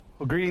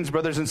Well, greetings,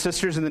 brothers and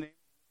sisters, in the name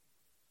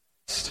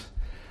of Christ.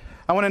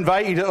 I want to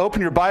invite you to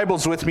open your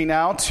Bibles with me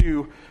now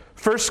to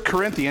 1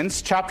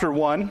 Corinthians chapter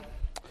 1.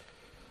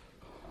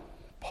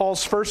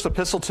 Paul's first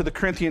epistle to the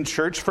Corinthian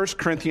church, 1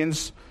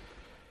 Corinthians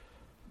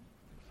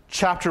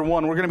chapter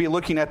 1. We're going to be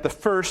looking at the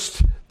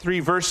first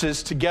 3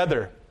 verses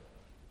together.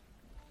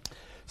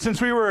 Since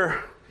we were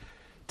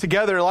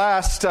together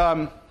last,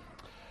 a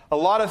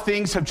lot of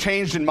things have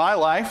changed in my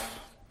life.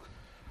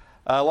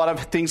 A lot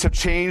of things have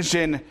changed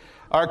in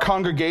our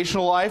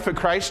congregational life at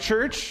Christ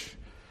Church.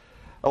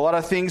 A lot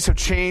of things have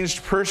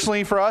changed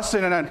personally for us,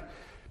 and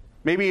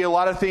maybe a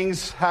lot of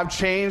things have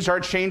changed, are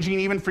changing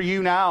even for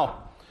you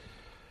now.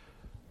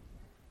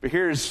 But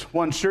here's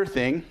one sure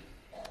thing.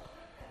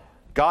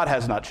 God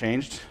has not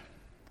changed.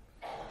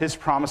 His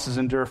promises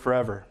endure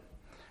forever.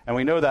 And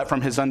we know that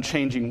from his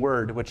unchanging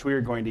word, which we are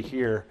going to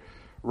hear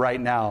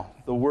right now.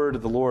 The word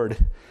of the Lord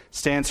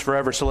stands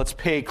forever. So let's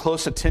pay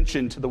close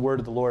attention to the word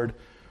of the Lord,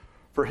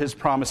 for his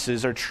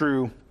promises are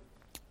true.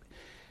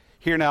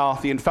 Hear now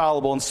the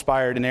infallible,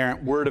 inspired,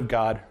 inerrant word of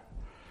God,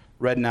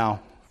 read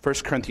now, 1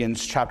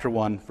 Corinthians chapter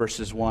 1,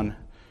 verses 1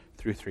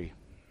 through 3.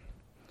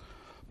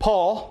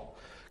 Paul,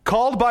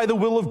 called by the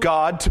will of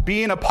God to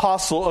be an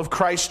apostle of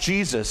Christ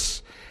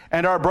Jesus,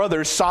 and our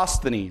brother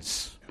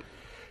Sosthenes,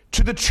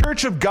 to the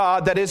church of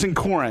God that is in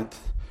Corinth,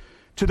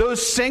 to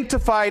those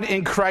sanctified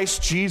in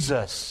Christ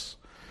Jesus,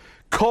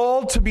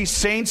 called to be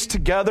saints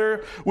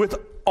together with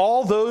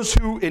all those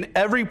who in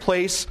every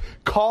place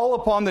call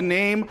upon the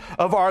name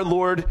of our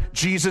Lord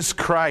Jesus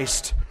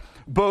Christ,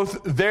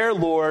 both their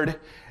Lord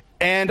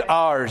and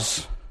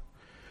ours.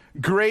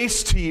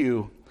 Grace to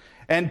you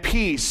and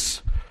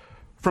peace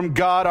from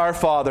God our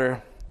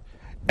Father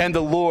and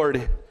the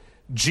Lord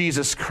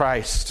Jesus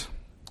Christ.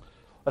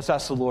 Let's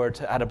ask the Lord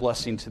to add a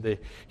blessing to the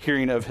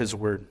hearing of his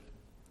word.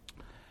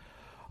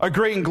 Our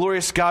great and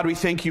glorious God, we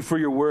thank you for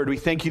your word. We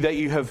thank you that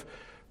you have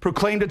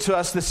proclaimed it to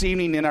us this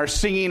evening in our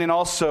singing and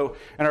also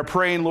in our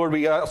praying. Lord,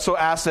 we also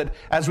ask that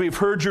as we've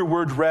heard your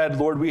word read,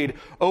 Lord, we'd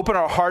open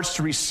our hearts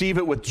to receive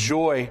it with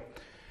joy,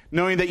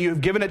 knowing that you have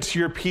given it to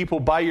your people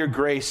by your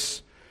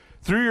grace,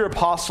 through your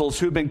apostles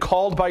who have been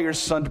called by your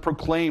Son to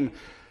proclaim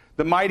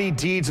the mighty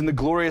deeds and the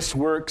glorious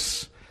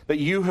works that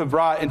you have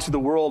brought into the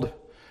world,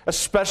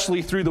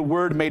 especially through the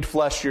word made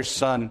flesh, your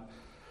Son.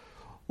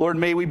 Lord,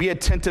 may we be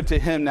attentive to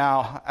him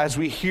now as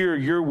we hear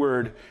your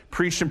word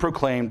preached and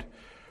proclaimed,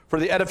 for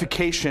the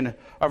edification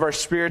of our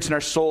spirits and our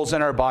souls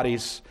and our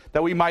bodies,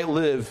 that we might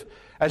live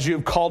as you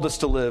have called us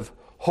to live,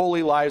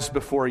 holy lives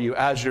before you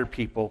as your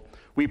people.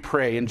 We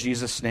pray in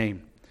Jesus'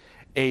 name.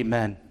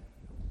 Amen.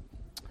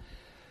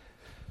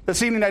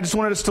 This evening, I just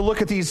wanted us to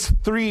look at these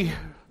 3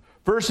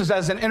 verses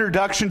as an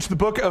introduction to the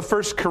book of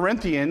 1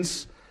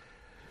 Corinthians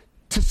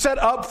to set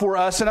up for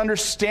us an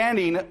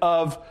understanding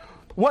of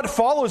what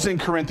follows in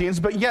Corinthians,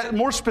 but yet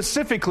more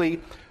specifically,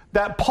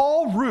 that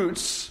Paul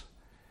roots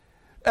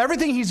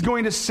everything he's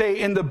going to say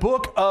in the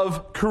book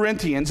of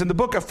Corinthians, in the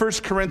book of 1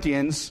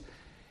 Corinthians,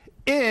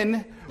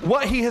 in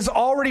what he has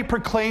already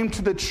proclaimed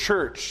to the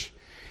church.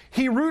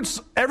 He roots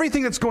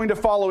everything that's going to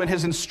follow in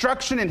his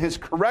instruction, in his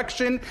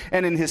correction,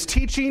 and in his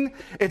teaching.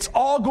 It's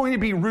all going to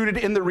be rooted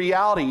in the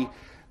reality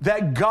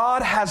that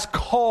God has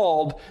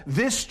called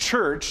this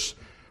church,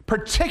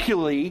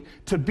 particularly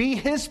to be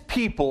his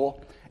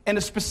people in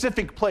a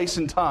specific place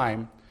and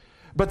time.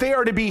 But they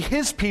are to be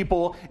his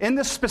people in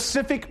this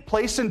specific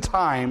place and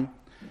time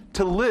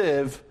to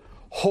live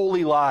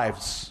holy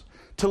lives,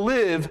 to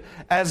live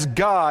as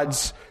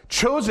God's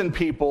chosen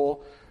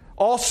people,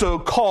 also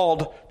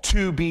called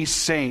to be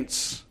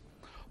saints.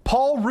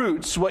 Paul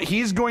roots what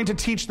he's going to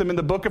teach them in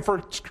the book of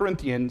 1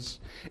 Corinthians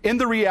in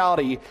the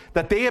reality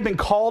that they have been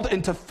called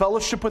into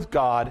fellowship with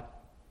God,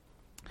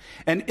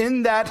 and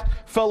in that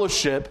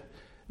fellowship,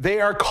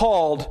 they are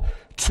called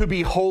to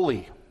be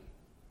holy.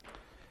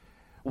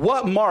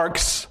 What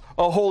marks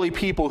a holy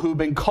people who've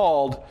been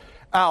called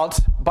out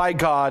by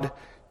God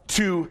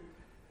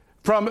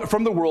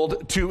from the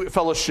world to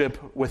fellowship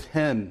with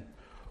him?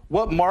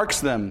 What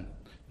marks them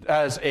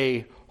as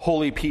a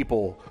holy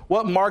people?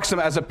 What marks them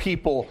as a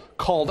people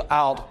called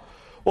out?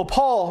 Well,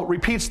 Paul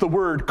repeats the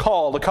word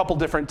called a couple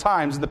different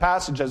times in the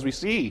passage as we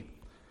see.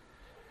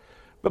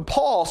 But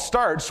Paul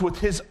starts with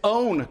his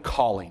own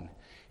calling.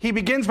 He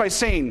begins by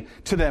saying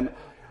to them,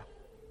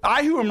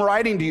 I who am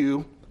writing to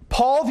you,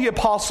 Paul the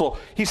apostle,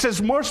 he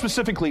says more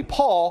specifically,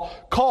 Paul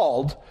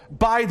called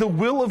by the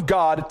will of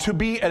God to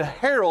be a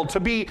herald, to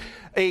be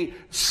a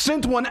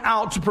sent one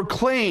out to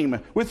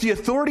proclaim with the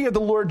authority of the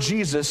Lord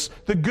Jesus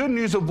the good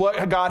news of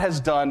what God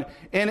has done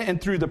in and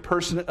through the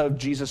person of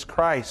Jesus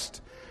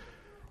Christ.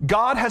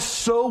 God has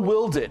so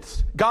willed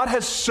it. God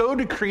has so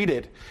decreed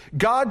it.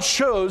 God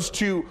chose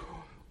to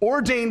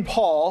ordain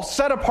Paul,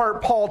 set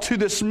apart Paul to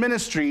this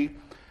ministry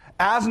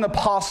as an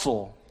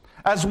apostle,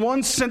 as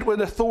one sent with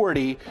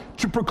authority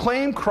to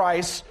proclaim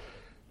Christ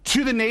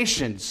to the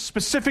nations,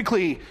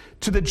 specifically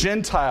to the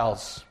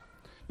Gentiles.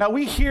 Now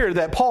we hear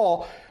that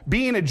Paul,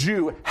 being a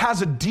Jew,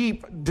 has a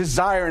deep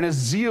desire and a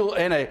zeal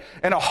and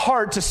a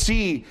heart to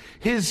see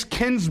his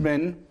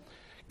kinsmen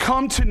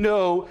come to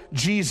know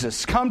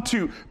Jesus, come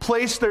to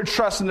place their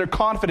trust and their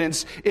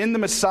confidence in the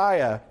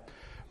Messiah.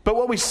 But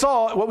what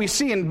we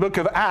see in the book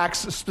of Acts,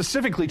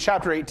 specifically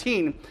chapter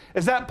 18,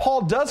 is that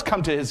Paul does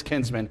come to his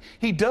kinsmen.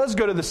 He does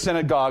go to the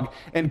synagogue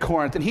in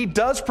Corinth, and he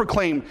does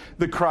proclaim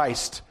the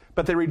Christ,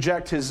 but they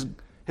reject his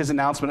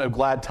announcement of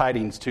glad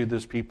tidings to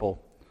those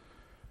people.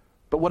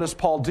 But what does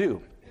Paul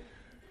do?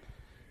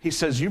 He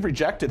says, you've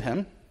rejected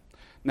him.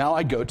 Now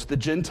I go to the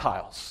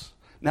Gentiles.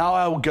 Now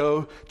I will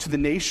go to the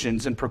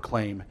nations and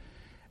proclaim.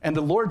 And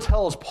the Lord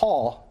tells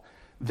Paul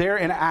there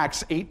in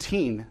Acts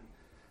 18,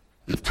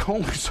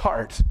 don't lose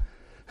heart.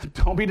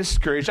 Don't be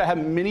discouraged. I have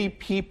many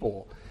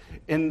people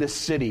in this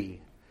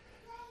city.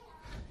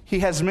 He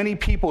has many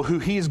people who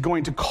he is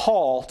going to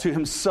call to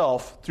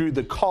himself through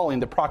the calling,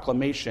 the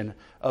proclamation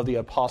of the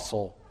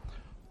apostle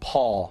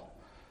Paul.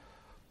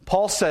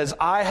 Paul says,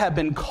 I have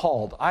been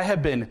called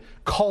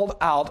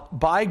out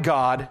by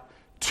God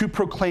to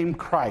proclaim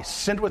Christ,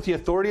 sent with the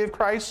authority of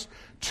Christ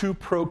to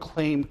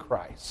proclaim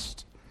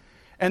Christ.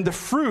 And the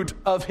fruit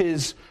of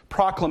his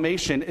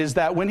proclamation is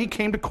that when he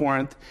came to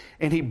Corinth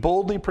and he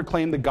boldly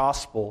proclaimed the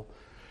gospel,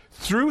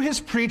 through his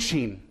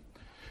preaching,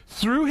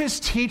 through his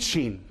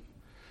teaching,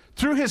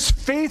 through his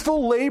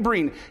faithful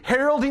laboring,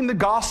 heralding the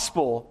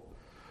gospel,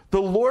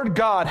 the Lord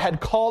God had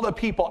called a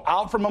people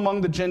out from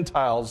among the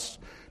Gentiles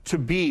to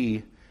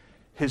be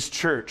his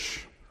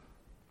church.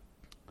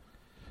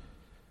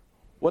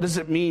 What does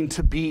it mean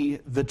to be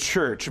the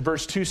church?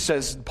 Verse 2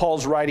 says,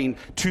 Paul's writing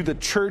to the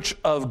church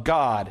of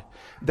God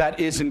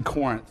that is in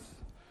Corinth.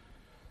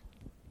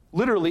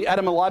 Literally,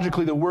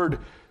 etymologically, the word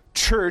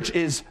church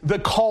is the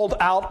called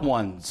out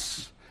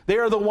ones. They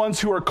are the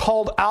ones who are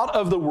called out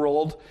of the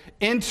world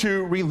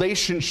into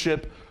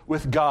relationship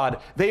with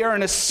God. They are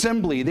an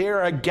assembly. They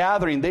are a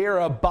gathering. They are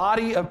a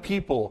body of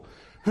people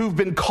who've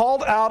been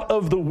called out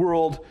of the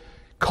world,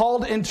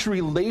 called into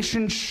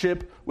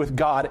relationship with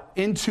God,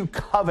 into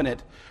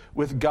covenant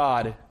with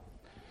God.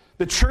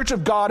 The church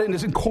of God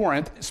in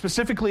Corinth,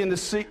 specifically in the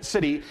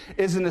city,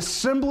 is an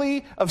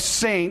assembly of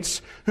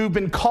saints who've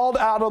been called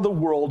out of the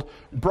world,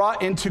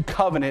 brought into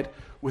covenant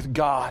with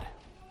God.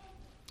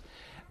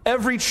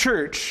 Every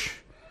church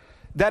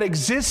that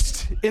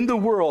exists in the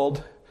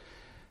world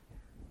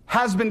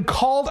has been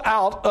called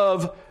out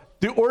of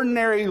the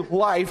ordinary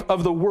life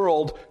of the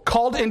world,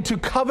 called into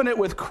covenant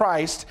with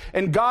Christ,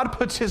 and God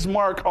puts his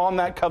mark on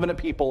that covenant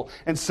people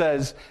and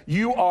says,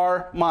 you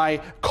are my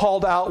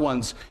called out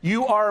ones.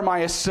 You are my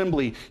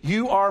assembly.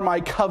 You are my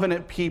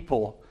covenant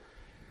people.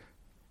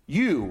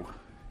 You,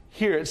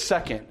 here at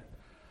Second,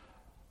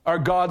 are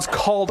God's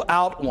called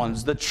out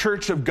ones, the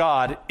church of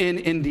God in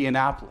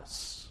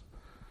Indianapolis.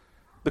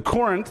 The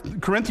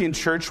Corinthian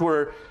church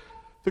were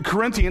the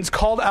Corinthians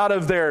called out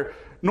of their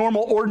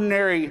normal,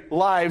 ordinary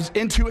lives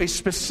into a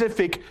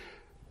specific,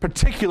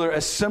 particular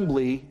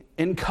assembly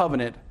in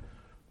covenant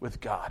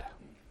with God.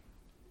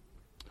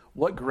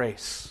 What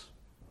grace,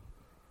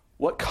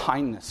 what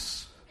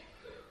kindness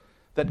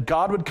that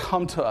God would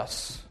come to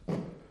us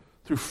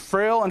through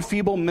frail and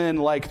feeble men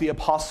like the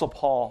Apostle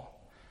Paul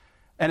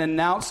and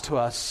announce to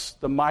us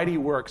the mighty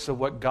works of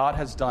what God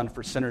has done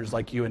for sinners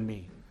like you and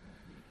me.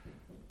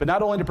 But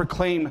not only to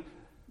proclaim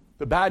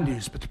the bad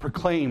news, but to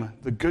proclaim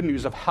the good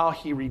news of how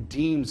he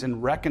redeems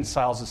and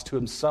reconciles us to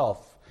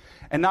himself.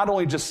 And not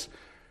only just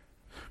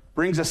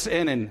brings us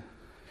in and,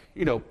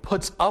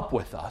 puts up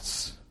with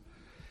us.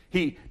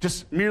 He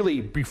just merely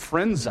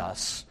befriends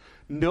us.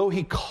 No,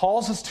 he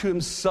calls us to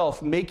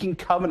himself, making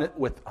covenant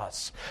with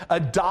us,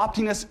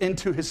 adopting us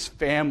into his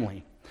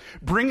family,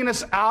 bringing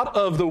us out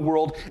of the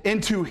world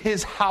into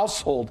his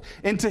household,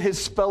 into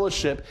his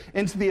fellowship,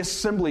 into the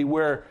assembly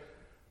where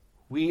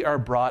we are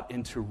brought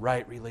into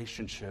right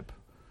relationship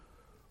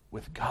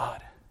with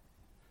God.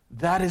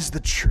 That is the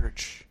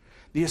church,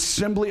 the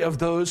assembly of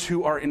those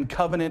who are in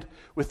covenant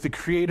with the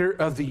creator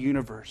of the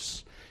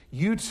universe.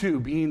 You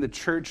too, being the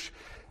church,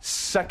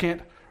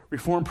 Second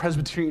Reformed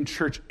Presbyterian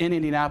Church in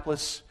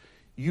Indianapolis,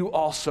 you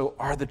also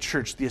are the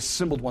church, the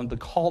assembled one, the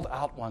called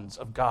out ones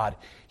of God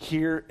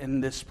here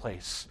in this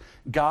place.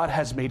 God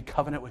has made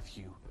covenant with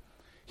you.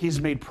 He's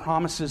made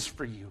promises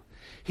for you.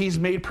 He's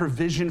made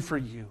provision for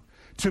you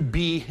to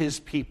be his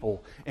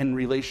people in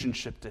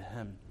relationship to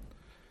him.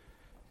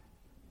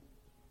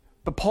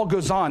 But Paul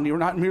goes on, you're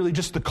not merely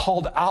just the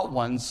called out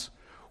ones.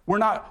 We're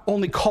not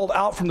only called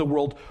out from the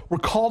world, we're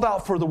called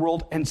out for the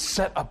world and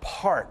set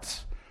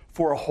apart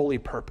for a holy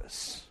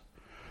purpose.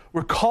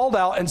 We're called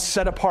out and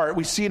set apart.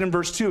 We see it in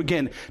verse 2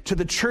 again, to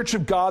the church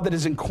of God that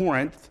is in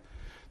Corinth,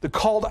 the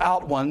called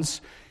out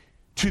ones,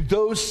 to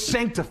those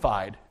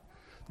sanctified,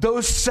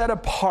 those set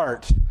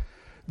apart,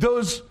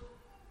 those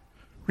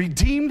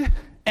redeemed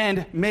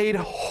and made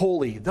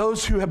holy,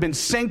 those who have been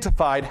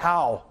sanctified.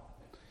 How?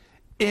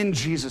 In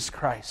Jesus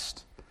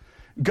Christ.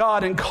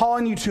 God, in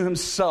calling you to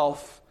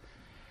himself,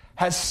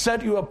 has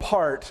set you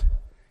apart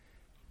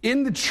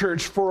in the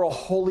church for a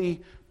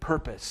holy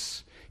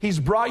purpose. He's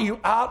brought you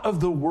out of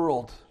the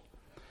world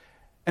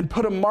and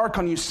put a mark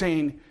on you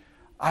saying,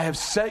 I have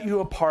set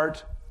you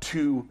apart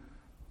to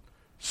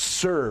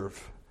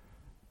serve,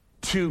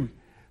 to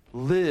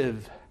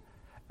live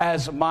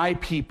as my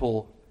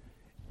people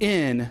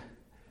in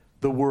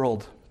the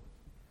world.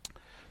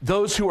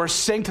 Those who are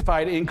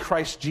sanctified in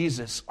Christ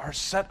Jesus are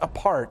set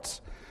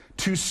apart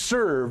to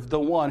serve the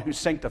one who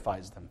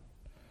sanctifies them.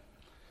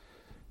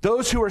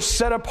 Those who are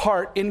set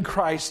apart in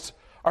Christ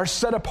are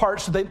set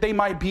apart so that they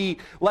might be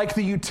like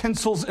the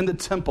utensils in the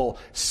temple,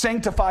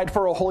 sanctified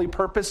for a holy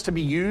purpose to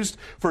be used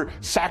for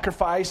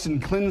sacrifice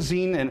and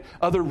cleansing and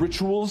other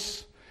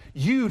rituals.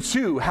 You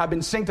too have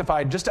been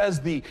sanctified, just as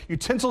the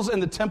utensils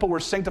in the temple were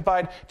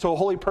sanctified to a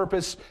holy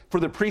purpose for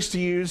the priest to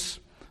use.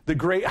 The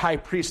great high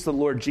priest, the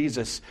Lord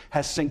Jesus,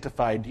 has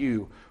sanctified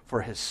you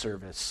for his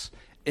service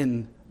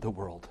in the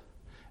world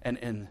and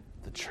in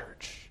the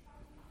church.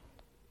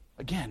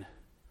 Again,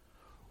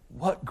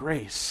 what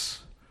grace,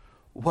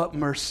 what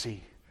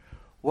mercy,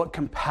 what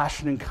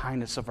compassion and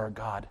kindness of our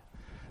God.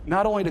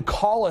 Not only to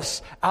call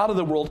us out of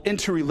the world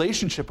into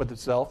relationship with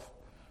itself,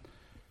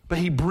 but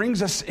he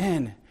brings us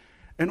in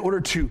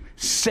order to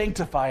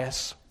sanctify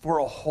us for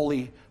a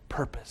holy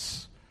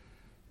purpose,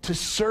 to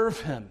serve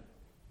him,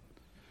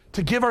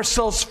 to give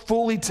ourselves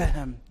fully to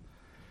him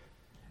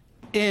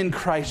in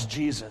Christ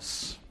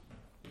Jesus.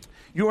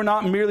 You are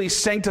not merely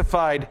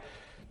sanctified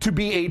to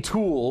be a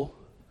tool.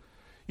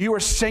 You are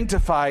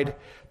sanctified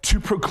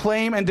to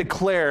proclaim and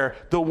declare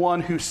the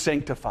one who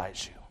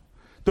sanctifies you,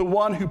 the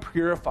one who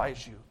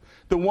purifies you,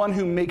 the one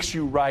who makes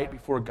you right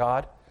before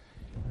God.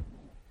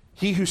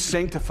 He who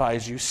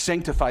sanctifies you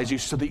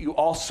so that you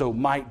also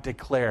might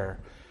declare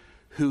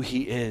who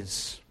he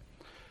is.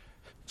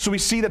 So we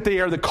see that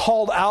they are the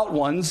called out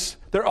ones.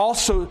 They're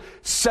also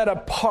set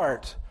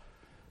apart.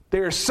 They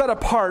are set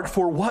apart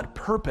for what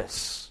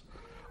purpose?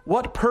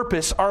 What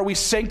purpose are we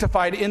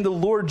sanctified in the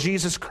Lord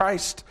Jesus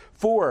Christ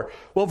for?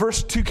 Well,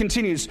 verse 2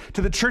 continues,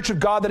 to the church of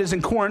God that is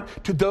in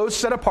Corinth, to those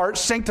set apart,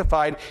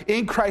 sanctified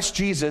in Christ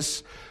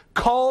Jesus,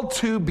 called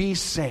to be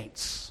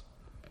saints.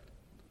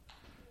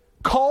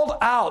 Called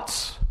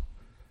out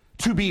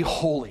to be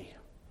holy.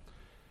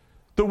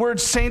 The word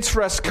saints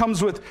for us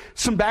comes with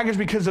some baggage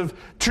because of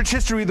church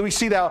history that we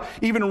see that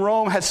even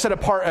Rome has set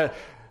apart a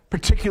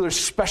particular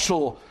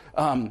special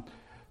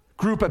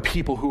group of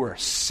people who are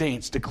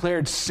saints,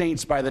 declared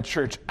saints by the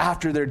church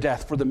after their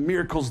death for the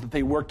miracles that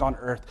they worked on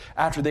earth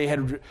after they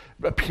had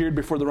appeared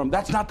before the Rome.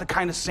 That's not the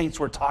kind of saints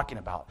we're talking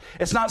about.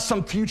 It's not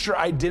some future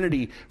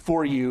identity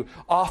for you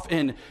off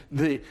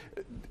into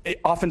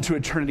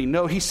eternity.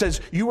 No, he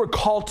says you are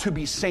called to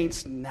be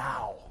saints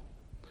now.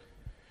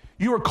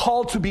 You are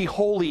called to be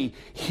holy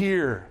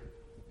here.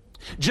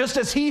 Just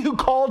as he who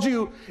called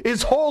you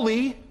is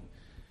holy,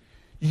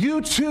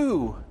 you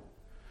too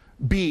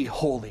be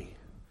holy.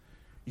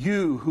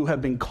 You who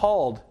have been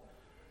called,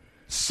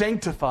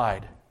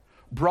 sanctified,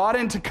 brought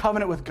into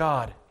covenant with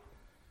God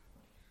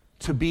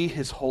to be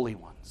his holy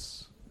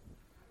ones.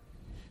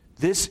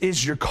 This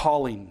is your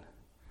calling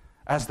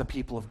as the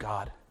people of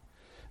God.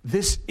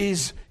 This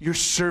is your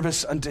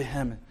service unto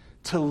him,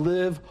 to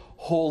live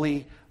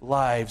holy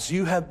lives.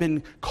 You have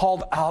been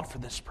called out for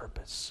this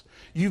purpose.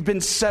 You've been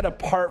set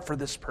apart for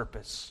this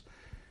purpose.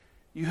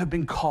 You have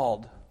been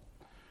called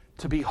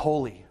to be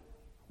holy.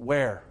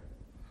 Where?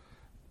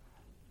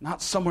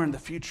 Not somewhere in the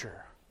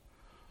future,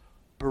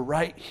 but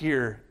right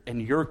here in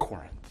your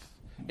Corinth,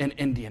 in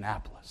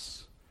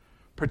Indianapolis.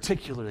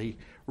 Particularly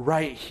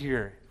right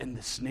here in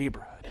this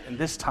neighborhood, in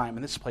this time,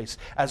 in this place,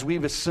 as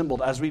we've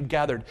assembled, as we've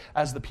gathered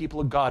as the people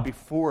of God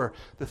before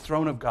the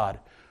throne of God.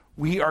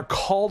 We are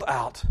called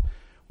out.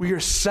 We are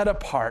set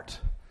apart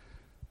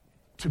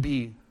to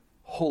be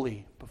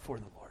holy before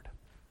the Lord.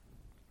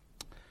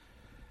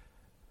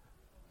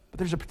 But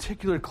there's a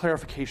particular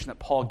clarification that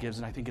Paul gives,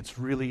 and I think it's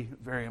really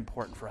very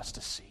important for us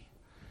to see.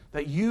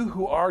 That you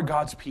who are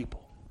God's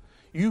people,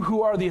 you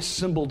who are the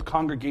assembled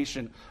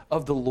congregation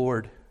of the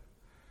Lord,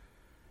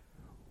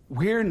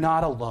 we're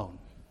not alone.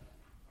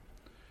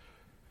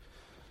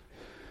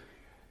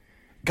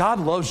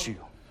 God loves you.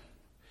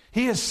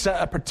 He has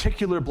set a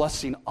particular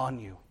blessing on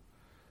you.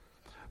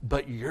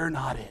 But you're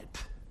not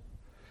it.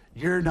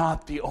 You're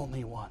not the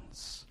only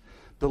ones.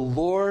 The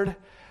Lord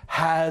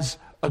has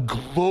a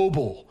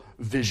global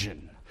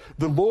vision.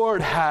 The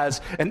Lord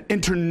has an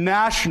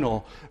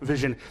international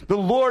vision. The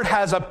Lord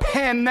has a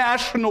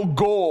pan-national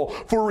goal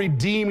for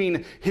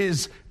redeeming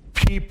his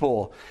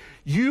people.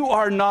 You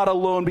are not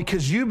alone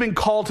because you've been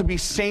called to be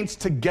saints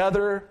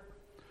together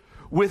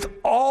with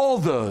all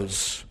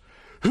those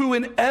who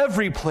in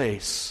every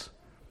place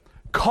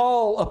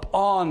call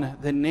upon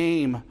the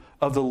name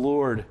of the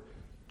Lord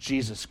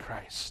Jesus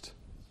Christ.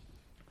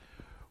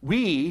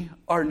 We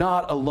are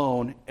not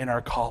alone in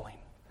our calling.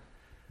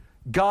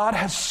 God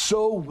has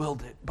so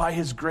willed it by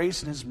his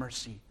grace and his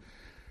mercy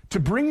to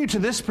bring you to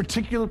this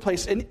particular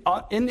place in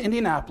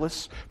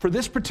Indianapolis for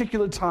this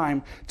particular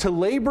time, to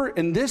labor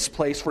in this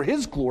place for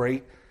his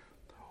glory,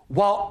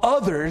 while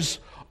others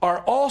are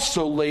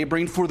also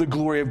laboring for the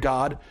glory of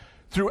God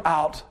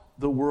throughout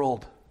the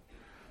world.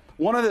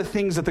 One of the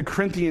things that the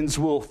Corinthians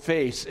will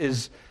face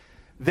is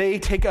they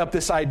take up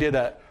this idea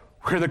that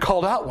we're the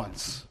called out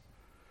ones.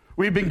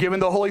 We've been given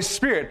the Holy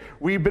Spirit.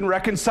 We've been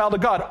reconciled to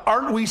God.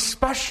 Aren't we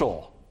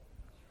special?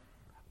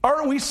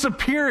 Aren't we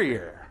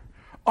superior?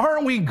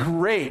 Aren't we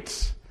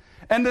great?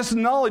 And this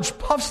knowledge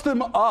puffs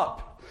them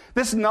up.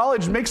 This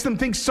knowledge makes them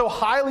think so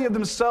highly of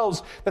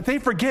themselves that they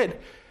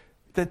forget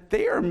that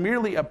they are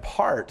merely a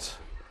part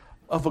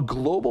of a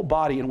global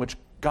body in which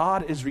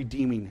God is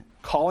redeeming,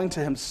 calling to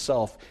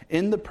himself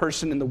in the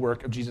person and the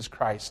work of Jesus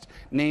Christ,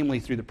 namely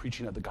through the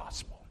preaching of the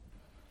gospel.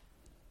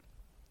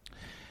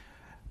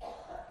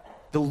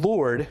 The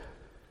Lord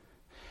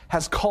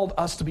has called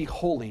us to be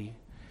holy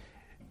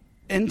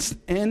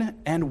in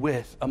and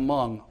with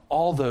among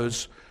all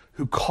those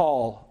who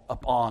call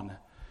upon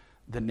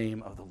the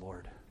name of the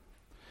Lord.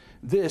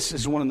 This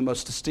is one of the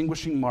most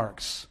distinguishing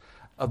marks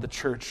of the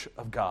church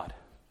of God,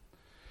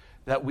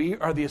 that we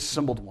are the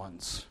assembled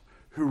ones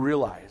who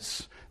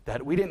realize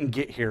that we didn't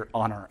get here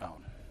on our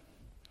own.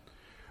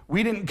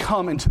 We didn't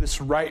come into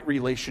this right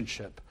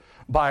relationship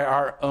by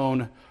our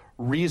own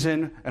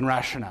reason and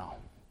rationale.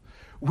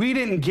 We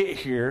didn't get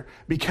here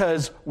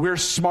because we're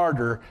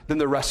smarter than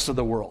the rest of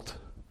the world.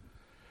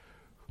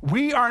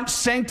 We aren't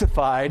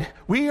sanctified.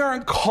 We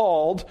aren't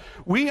called.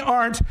 We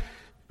aren't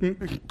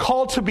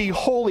called to be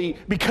holy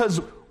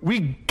because we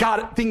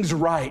got things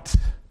right.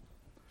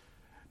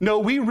 No,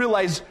 we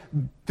realize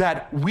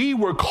that we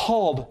were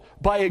called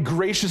by a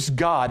gracious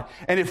God.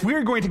 And if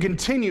we're going to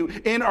continue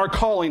in our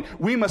calling,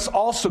 we must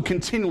also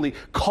continually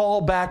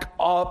call back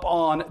up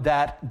on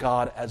that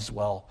God as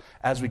well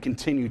as we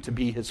continue to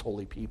be his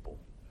holy people.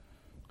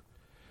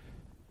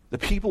 The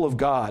people of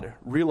God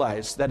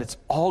realize that it's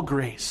all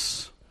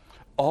grace,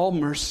 all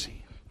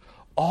mercy,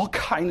 all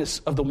kindness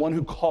of the one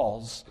who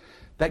calls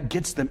that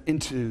gets them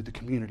into the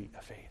community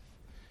of faith.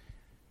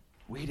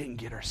 We didn't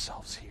get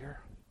ourselves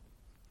here.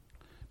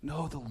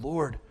 No, the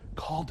Lord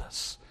called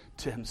us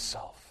to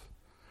himself.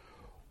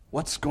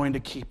 What's going to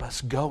keep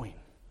us going?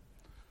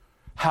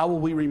 How will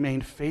we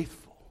remain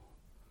faithful?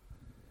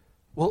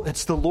 Well,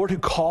 it's the Lord who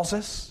calls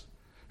us,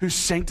 who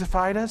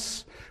sanctified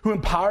us, who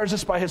empowers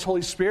us by his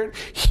Holy Spirit.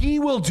 He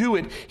will do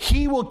it.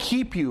 He will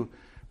keep you.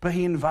 But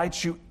he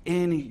invites you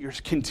in your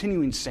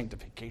continuing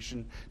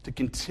sanctification to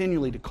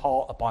continually to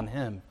call upon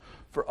him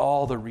for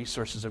all the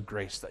resources of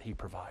grace that he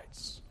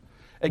provides.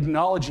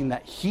 Acknowledging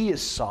that he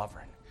is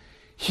sovereign.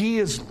 He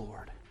is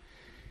Lord.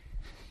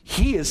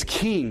 He is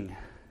King.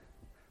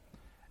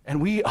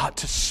 And we ought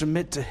to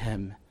submit to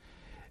him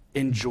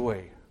in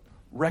joy,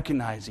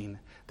 recognizing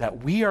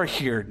that we are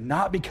here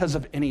not because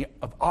of any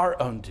of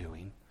our own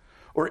doing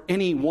or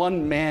any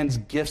one man's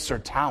gifts or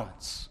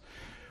talents.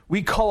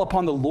 We call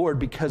upon the Lord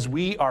because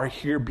we are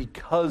here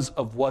because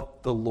of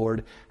what the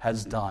Lord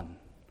has done.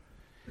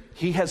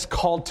 He has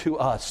called to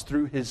us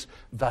through his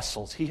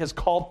vessels. He has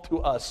called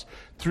to us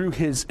through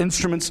his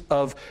instruments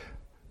of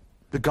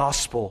the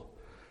gospel.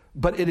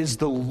 But it is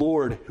the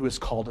Lord who has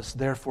called us.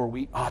 Therefore,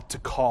 we ought to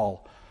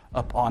call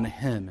upon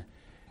him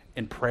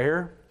in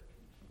prayer,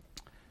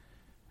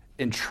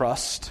 in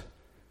trust,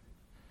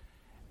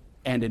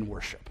 and in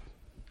worship.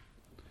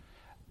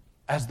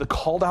 As the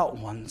called out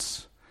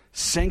ones,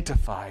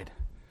 sanctified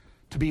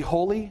to be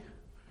holy,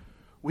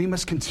 we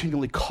must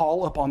continually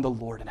call upon the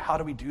Lord. And how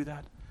do we do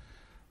that?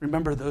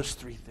 Remember those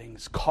three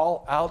things.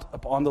 Call out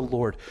upon the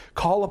Lord.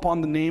 Call upon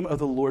the name of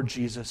the Lord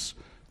Jesus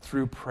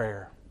through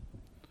prayer.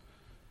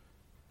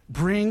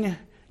 Bring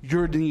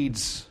your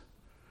needs.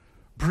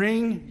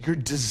 Bring your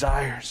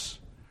desires.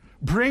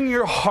 Bring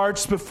your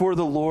hearts before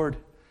the Lord.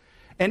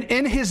 And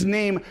in his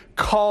name,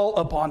 call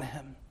upon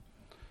him.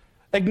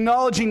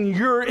 Acknowledging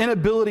your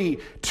inability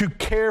to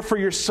care for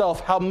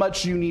yourself, how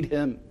much you need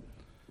him.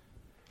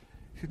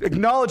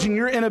 Acknowledging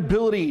your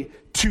inability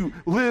to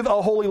live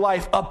a holy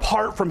life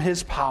apart from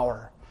his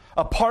power,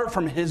 apart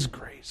from his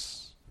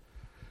grace.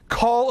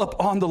 Call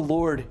upon the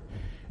Lord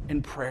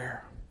in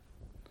prayer.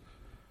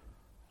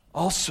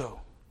 Also,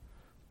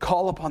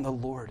 call upon the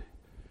Lord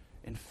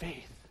in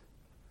faith.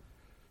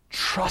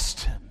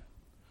 Trust him.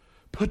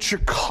 Put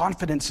your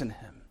confidence in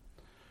him.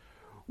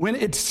 When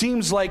it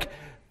seems like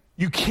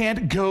you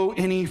can't go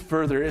any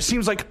further, it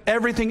seems like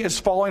everything is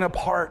falling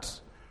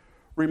apart,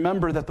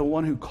 remember that the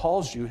one who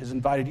calls you has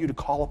invited you to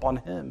call upon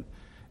him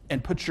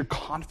and put your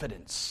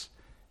confidence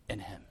in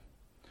him.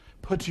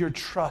 Put your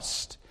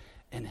trust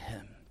in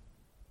him.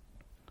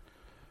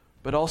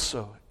 But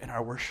also in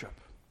our worship.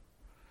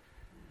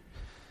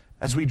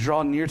 As we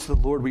draw near to the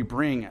Lord, we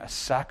bring a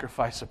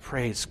sacrifice of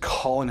praise,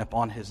 calling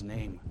upon his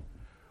name.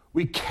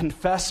 We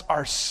confess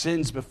our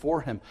sins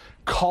before him,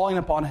 calling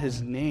upon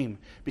his name,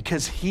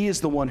 because he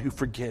is the one who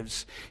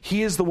forgives.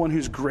 He is the one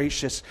who's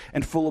gracious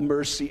and full of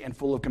mercy and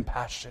full of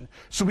compassion.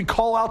 So we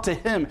call out to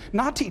him,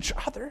 not to each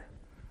other,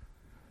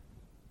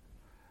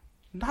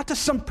 not to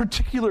some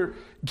particular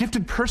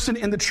gifted person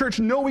in the church.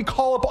 No, we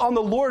call upon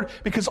the Lord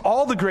because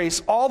all the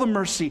grace, all the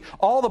mercy,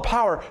 all the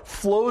power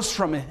flows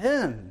from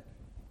him.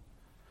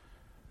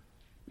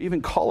 We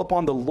even call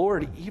upon the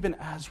Lord even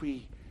as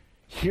we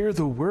hear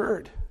the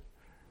word,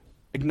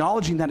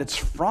 acknowledging that it's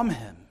from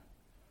him.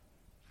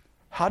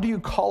 How do you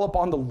call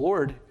upon the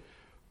Lord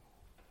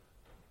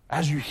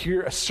as you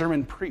hear a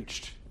sermon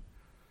preached?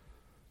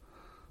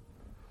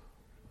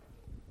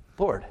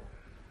 Lord,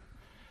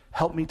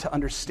 help me to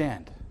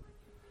understand.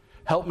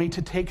 Help me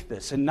to take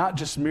this and not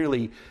just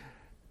merely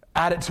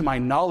add it to my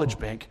knowledge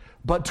bank,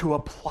 but to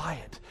apply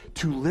it,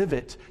 to live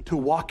it, to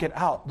walk it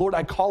out. Lord,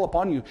 I call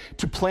upon you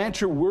to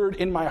plant your word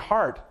in my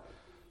heart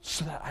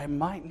so that I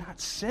might not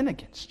sin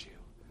against you,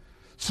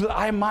 so that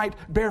I might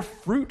bear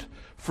fruit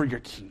for your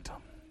kingdom.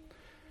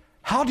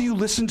 How do you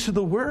listen to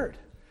the word?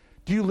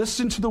 Do you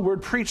listen to the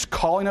word preached,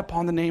 calling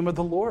upon the name of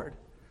the Lord?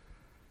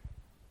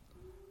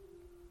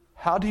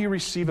 How do you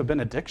receive a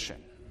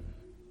benediction?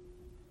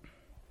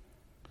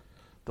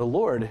 The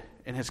Lord,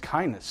 in his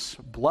kindness,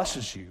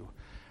 blesses you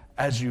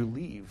as you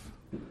leave,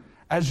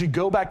 as you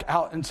go back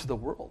out into the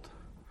world.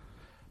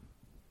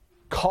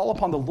 Call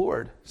upon the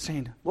Lord,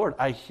 saying, Lord,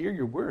 I hear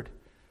your word.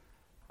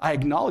 I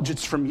acknowledge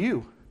it's from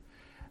you,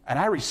 and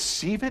I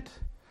receive it,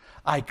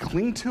 I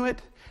cling to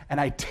it, and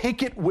I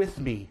take it with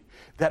me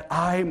that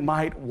I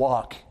might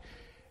walk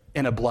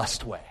in a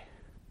blessed way,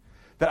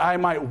 that I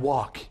might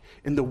walk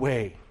in the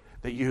way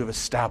that you have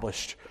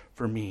established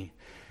for me.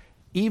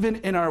 Even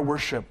in our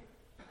worship,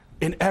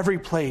 in every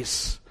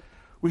place,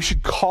 we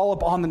should call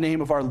upon the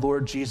name of our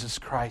Lord Jesus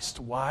Christ.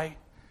 Why?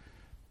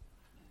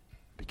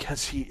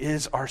 Because he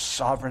is our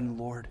sovereign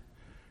Lord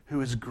who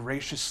has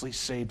graciously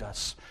saved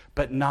us,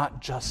 but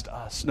not just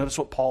us. Notice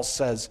what Paul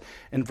says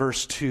in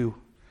verse 2.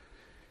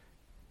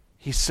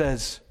 He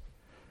says,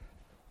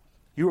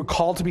 you are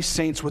called to be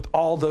saints with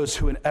all those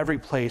who in every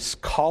place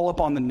call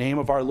upon the name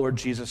of our Lord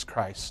Jesus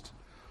Christ,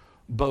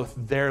 both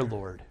their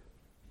Lord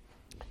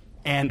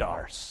and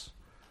ours.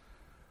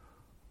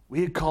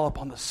 We call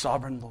upon the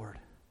sovereign Lord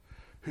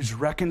who's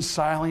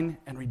reconciling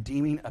and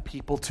redeeming a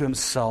people to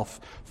himself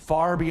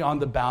far beyond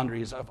the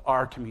boundaries of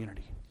our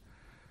community.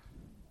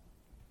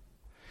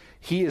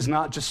 He is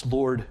not just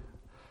Lord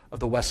of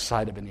the west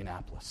side of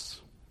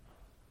Indianapolis.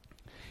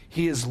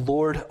 He is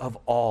Lord of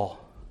all.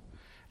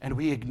 And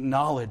we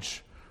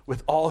acknowledge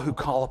with all who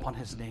call upon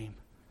his name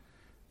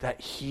that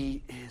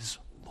he is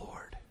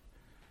Lord.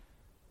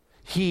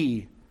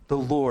 He, the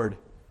Lord,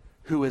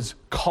 who has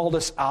called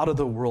us out of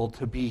the world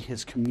to be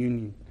his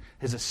communion,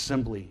 his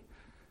assembly,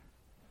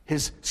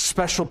 his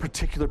special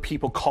particular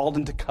people called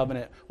into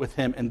covenant with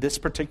him in this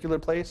particular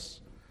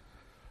place,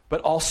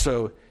 but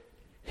also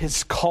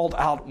his called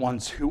out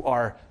ones who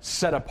are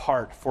set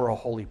apart for a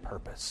holy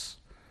purpose,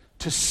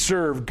 to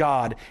serve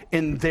God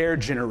in their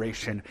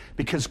generation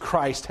because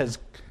Christ has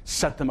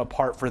set them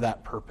apart for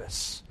that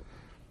purpose.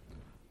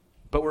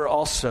 But we're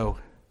also,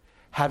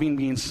 having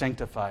been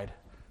sanctified,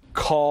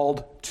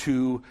 called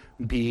to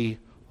be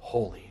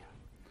holy.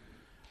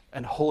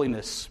 And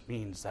holiness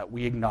means that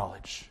we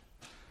acknowledge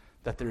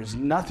that there is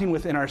nothing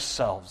within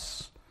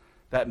ourselves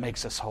that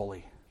makes us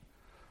holy.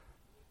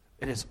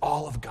 It is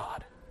all of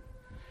God.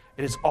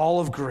 It is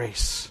all of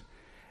grace.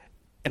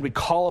 And we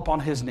call upon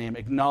his name,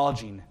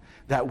 acknowledging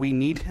that we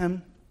need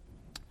him.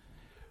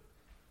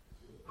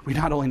 We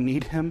not only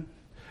need him,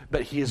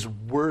 but he is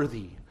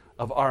worthy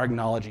of our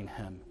acknowledging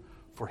him,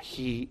 for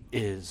he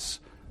is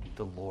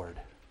the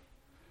Lord.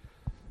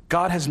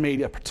 God has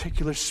made a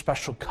particular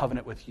special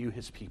covenant with you,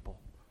 his people.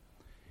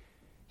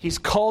 He's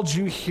called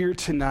you here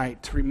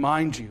tonight to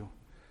remind you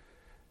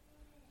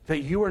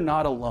that you are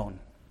not alone.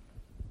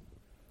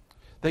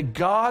 That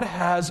God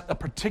has a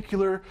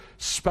particular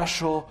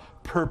special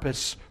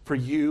purpose for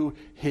you,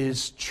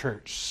 his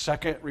church,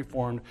 Second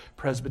Reformed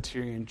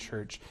Presbyterian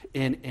Church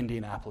in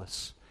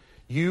Indianapolis.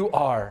 You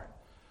are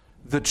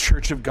the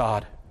church of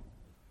God,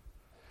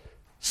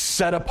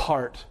 set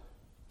apart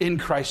in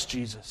Christ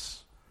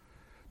Jesus,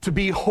 to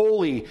be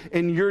holy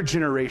in your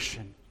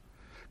generation,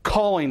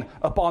 calling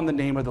upon the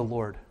name of the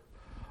Lord,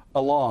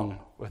 along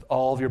with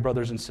all of your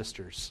brothers and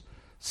sisters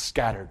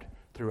scattered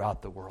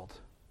throughout the world.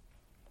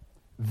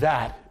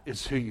 That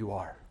is who you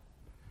are.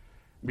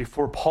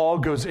 Before Paul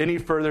goes any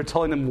further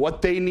telling them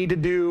what they need to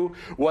do,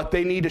 what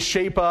they need to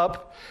shape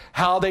up,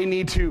 how they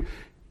need to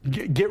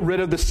get rid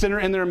of the sinner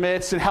in their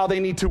midst, and how they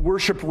need to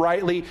worship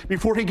rightly,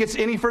 before he gets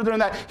any further in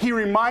that, he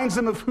reminds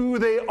them of who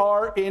they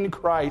are in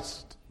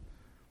Christ.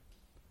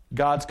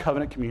 God's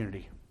covenant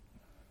community.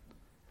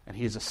 And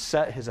he has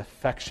set his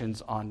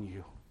affections on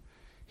you.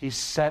 He's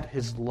set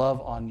his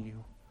love on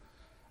you.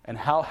 And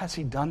how has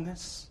he done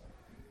this?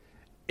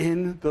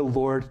 In the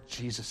Lord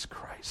Jesus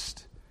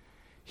Christ.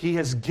 He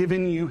has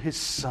given you his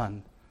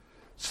Son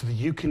so that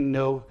you can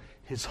know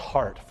his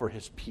heart for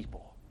his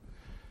people.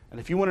 And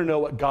if you want to know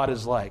what God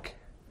is like,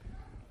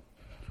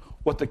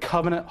 what the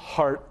covenant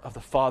heart of the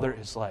Father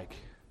is like,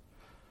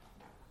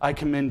 I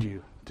commend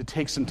you to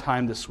take some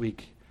time this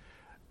week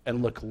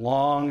and look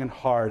long and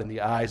hard in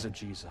the eyes of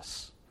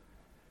Jesus,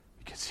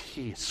 because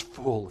he is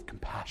full of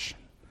compassion.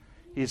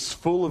 He is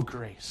full of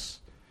grace.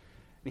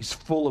 And he's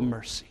full of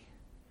mercy.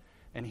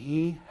 And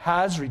he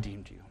has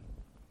redeemed you.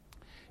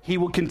 He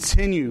will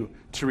continue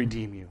to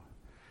redeem you.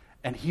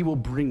 And he will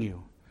bring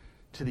you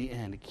to the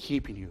end,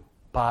 keeping you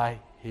by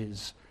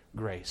his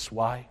grace.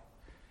 Why?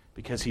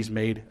 Because he's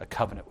made a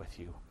covenant with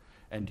you,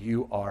 and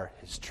you are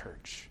his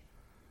church.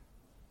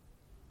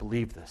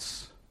 Believe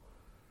this.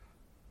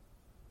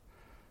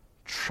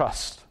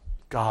 Trust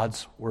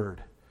God's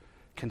word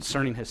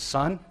concerning his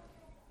Son,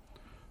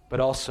 but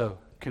also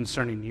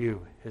concerning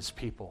you, his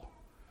people,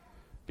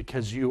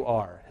 because you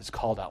are his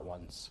called out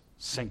ones,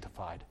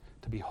 sanctified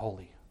to be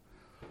holy.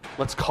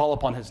 Let's call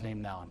upon his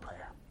name now in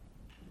prayer.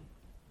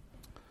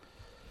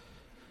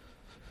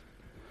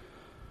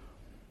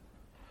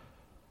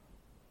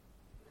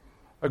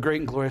 Our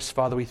great and glorious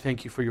Father, we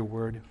thank you for your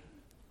word.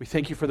 We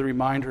thank you for the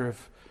reminder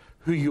of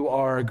who you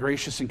are, a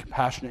gracious and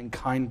compassionate and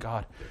kind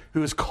God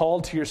who has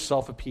called to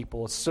yourself a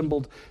people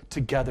assembled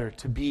together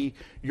to be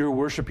your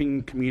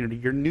worshiping community,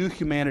 your new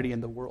humanity in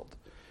the world.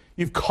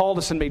 You've called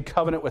us and made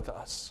covenant with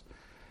us.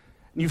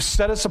 You've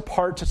set us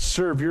apart to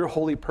serve your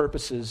holy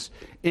purposes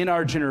in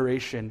our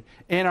generation,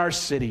 in our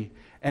city,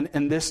 and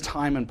in this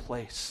time and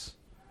place.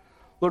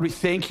 Lord, we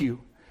thank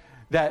you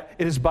that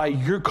it is by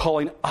your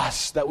calling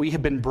us that we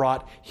have been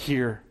brought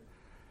here.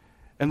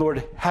 And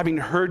Lord, having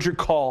heard your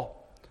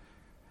call,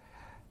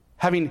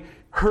 having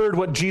heard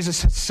what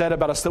Jesus has said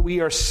about us, that we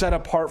are set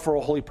apart for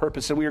a holy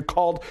purpose and we are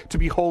called to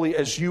be holy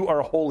as you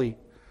are holy.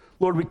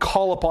 Lord, we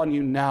call upon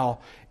you now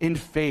in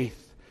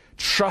faith,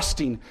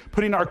 trusting,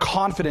 putting our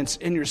confidence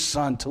in your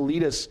Son to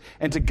lead us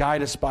and to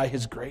guide us by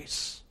his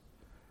grace.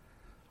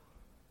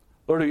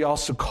 Lord, we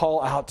also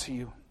call out to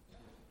you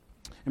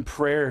in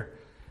prayer,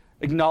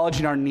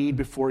 acknowledging our need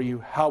before you,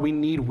 how we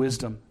need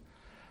wisdom,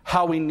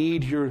 how we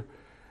need your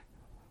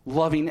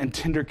loving and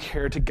tender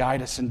care to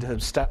guide us and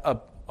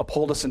to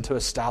uphold us and to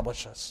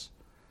establish us.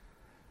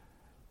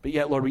 But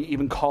yet, Lord, we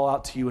even call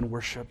out to you in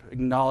worship,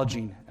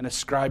 acknowledging and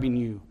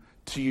ascribing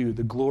to you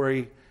the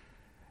glory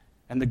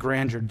and the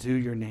grandeur due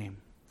your name.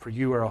 For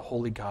you are a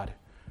holy God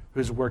who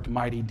has worked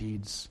mighty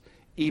deeds,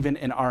 even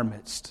in our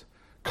midst,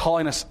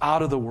 calling us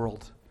out of the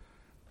world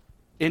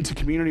into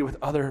community with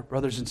other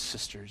brothers and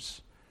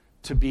sisters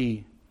to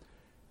be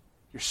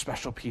your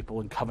special people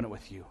in covenant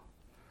with you.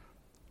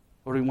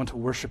 Lord, we want to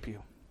worship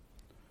you.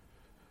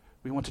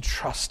 We want to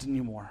trust in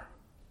you more.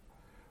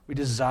 We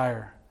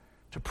desire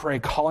to pray,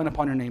 calling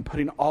upon your name,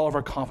 putting all of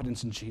our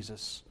confidence in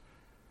Jesus.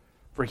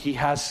 For he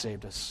has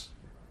saved us.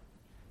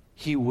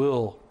 He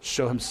will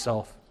show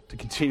himself to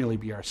continually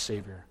be our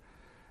Savior.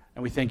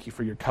 And we thank you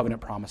for your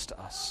covenant promise to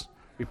us.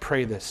 We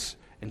pray this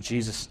in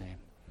Jesus' name.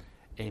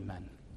 Amen.